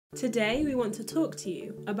Today we want to talk to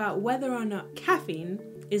you about whether or not caffeine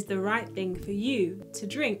is the right thing for you to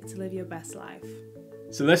drink to live your best life.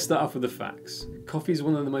 So let's start off with the facts. Coffee is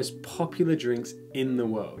one of the most popular drinks in the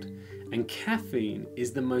world, and caffeine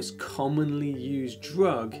is the most commonly used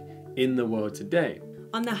drug in the world today.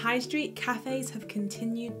 On the high street, cafes have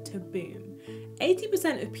continued to boom.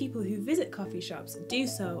 80% of people who visit coffee shops do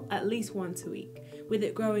so at least once a week, with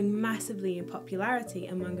it growing massively in popularity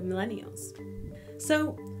among millennials.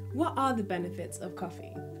 So, what are the benefits of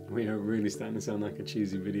coffee? We are really starting to sound like a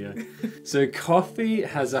cheesy video. So coffee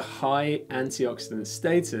has a high antioxidant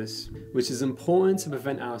status, which is important to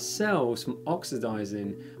prevent our cells from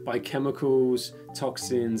oxidizing by chemicals,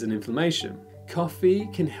 toxins, and inflammation. Coffee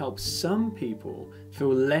can help some people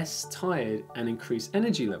feel less tired and increase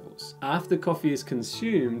energy levels. After coffee is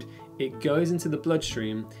consumed, it goes into the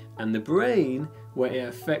bloodstream and the brain, where it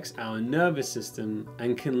affects our nervous system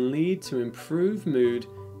and can lead to improved mood,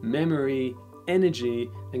 memory, energy,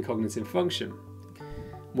 and cognitive function.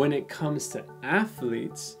 When it comes to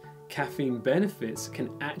athletes, caffeine benefits can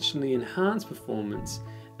actually enhance performance,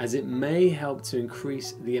 as it may help to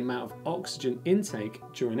increase the amount of oxygen intake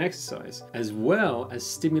during exercise, as well as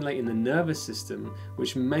stimulating the nervous system,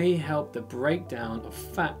 which may help the breakdown of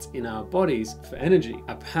fat in our bodies for energy.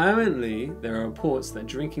 Apparently, there are reports that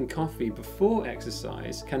drinking coffee before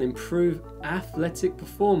exercise can improve athletic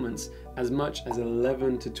performance as much as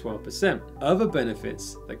 11 to 12%. Other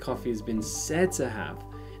benefits that coffee has been said to have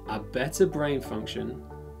are better brain function,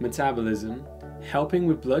 metabolism, helping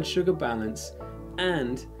with blood sugar balance,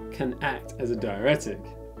 and can act as a diuretic.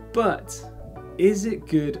 But is it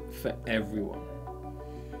good for everyone?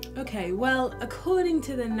 Okay, well, according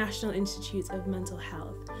to the National Institute of Mental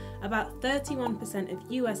Health, about 31%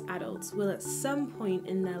 of US adults will at some point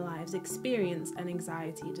in their lives experience an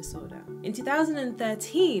anxiety disorder. In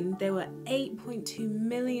 2013, there were 8.2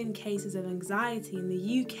 million cases of anxiety in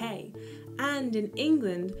the UK, and in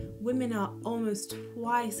England, women are almost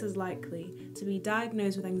twice as likely to be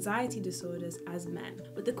diagnosed with anxiety disorders as men.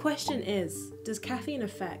 But the question is, does caffeine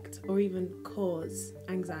affect or even cause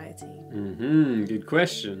anxiety? Good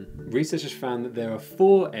question. Researchers found that there are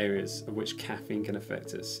 4 areas of which caffeine can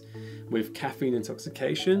affect us, with caffeine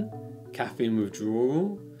intoxication, caffeine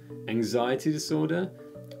withdrawal, anxiety disorder,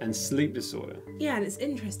 and sleep disorder. Yeah, and it's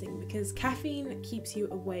interesting because caffeine keeps you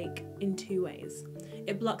awake in 2 ways.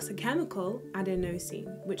 It blocks a chemical,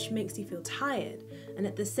 adenosine, which makes you feel tired, and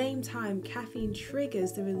at the same time, caffeine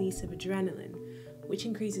triggers the release of adrenaline, which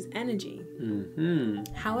increases energy.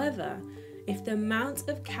 However, if the amount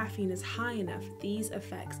of caffeine is high enough, these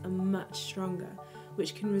effects are much stronger,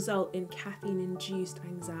 which can result in caffeine-induced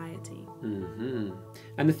anxiety.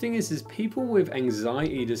 And the thing is people with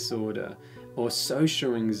anxiety disorder or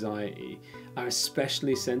social anxiety are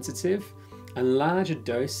especially sensitive, and larger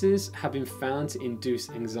doses have been found to induce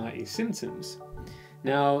anxiety symptoms.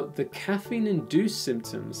 Now, the caffeine-induced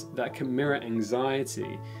symptoms that can mirror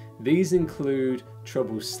anxiety, these include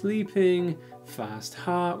trouble sleeping, fast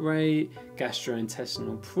heart rate,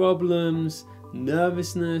 gastrointestinal problems,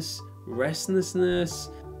 nervousness, restlessness.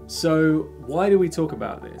 So why do we talk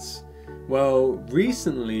about this? Well,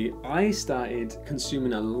 recently I started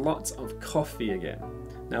consuming a lot of coffee again.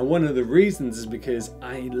 Now, one of the reasons is because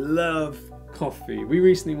I love coffee. We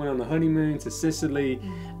recently went on a honeymoon to Sicily,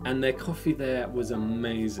 and their coffee there was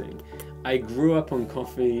amazing. I grew up on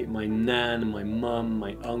coffee. My nan, my mum,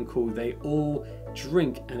 my uncle, they all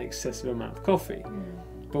drink an excessive amount of coffee.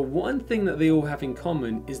 But one thing that they all have in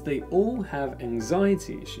common is they all have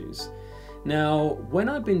anxiety issues. Now, when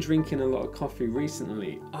I've been drinking a lot of coffee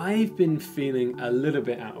recently, I've been feeling a little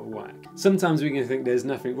bit out of whack. Sometimes we can think there's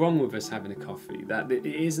nothing wrong with us having a coffee, that it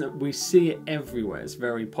isn't, we see it everywhere, it's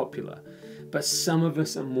very popular. But some of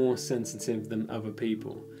us are more sensitive than other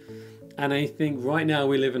people. And I think right now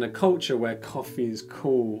we live in a culture where coffee is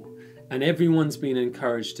cool and everyone's been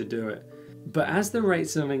encouraged to do it. But as the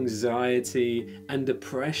rates of anxiety and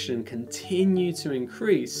depression continue to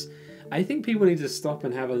increase, I think people need to stop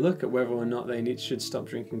and have a look at whether or not they should stop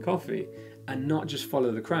drinking coffee and not just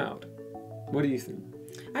follow the crowd. What do you think?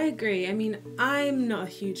 I agree. I mean, I'm not a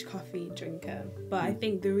huge coffee drinker, but I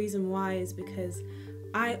think the reason why is because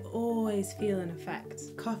I always feel an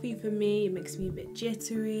effect. Coffee for me, it makes me a bit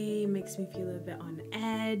jittery, makes me feel a bit on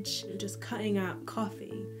edge. Just cutting out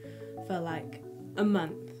coffee for like a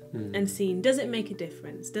month and seeing, does it make a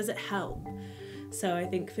difference? Does it help? So I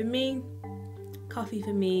think for me, coffee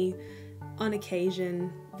for me, on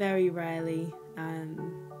occasion, very rarely,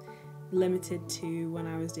 limited to when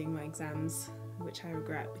I was doing my exams, which I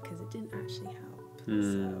regret because it didn't actually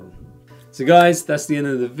help. So guys, that's the end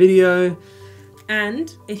of the video.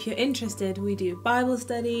 And if you're interested, we do Bible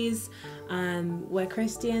studies. We're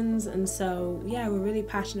Christians, and so yeah, we're really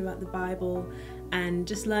passionate about the Bible and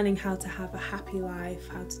just learning how to have a happy life,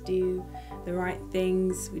 how to do the right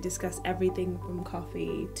things. We discuss everything from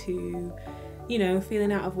coffee to, you know,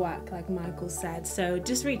 feeling out of work, like Michael said. So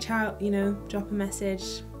just reach out, you know, drop a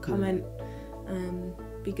message, comment.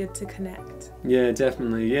 Be good to connect. Yeah,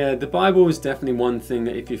 definitely. Yeah, the Bible is definitely one thing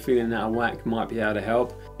that if you're feeling out of whack might be able to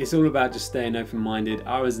help. It's all about just staying open-minded.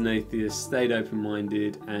 I was an atheist, stayed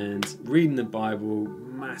open-minded, and reading the Bible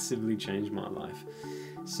massively changed my life.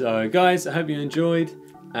 So guys, I hope you enjoyed,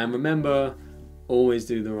 and remember, always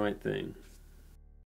do the right thing.